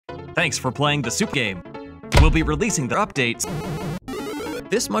Thanks for playing the soup game. We'll be releasing the updates.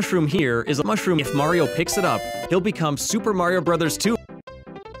 This mushroom here is a mushroom. If Mario picks it up, he'll become Super Mario Bros. 2.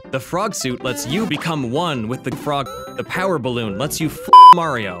 The frog suit lets you become one with the frog. The power balloon lets you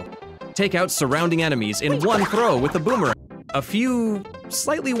Mario. Take out surrounding enemies in one throw with the boomerang. A few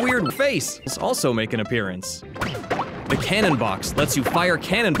slightly weird faces also make an appearance. The cannon box lets you fire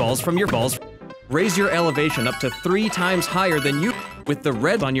cannonballs from your balls. Raise your elevation up to 3 times higher than you. With the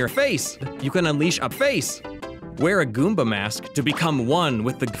red on your face, you can unleash a face. Wear a Goomba mask to become one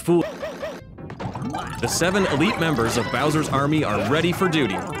with the fool. The 7 elite members of Bowser's army are ready for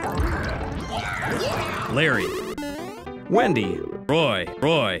duty. Larry, Wendy, Roy.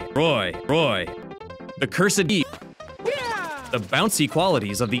 The Cursed E. The bouncy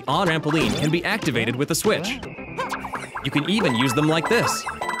qualities of the on trampoline can be activated with a switch. You can even use them like this.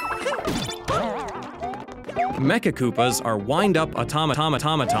 Mecha Koopas are wind-up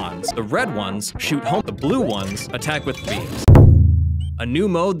automatons. The red ones shoot home. The blue ones attack with beams. A new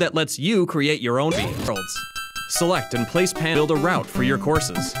mode that lets you create your own worlds. Select and place build a route for your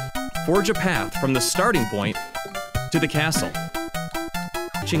courses. Forge a path from the starting point to the castle.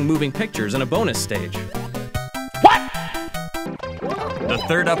 Watching moving pictures in a bonus stage. What? The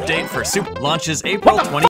third update for Super launches April 20.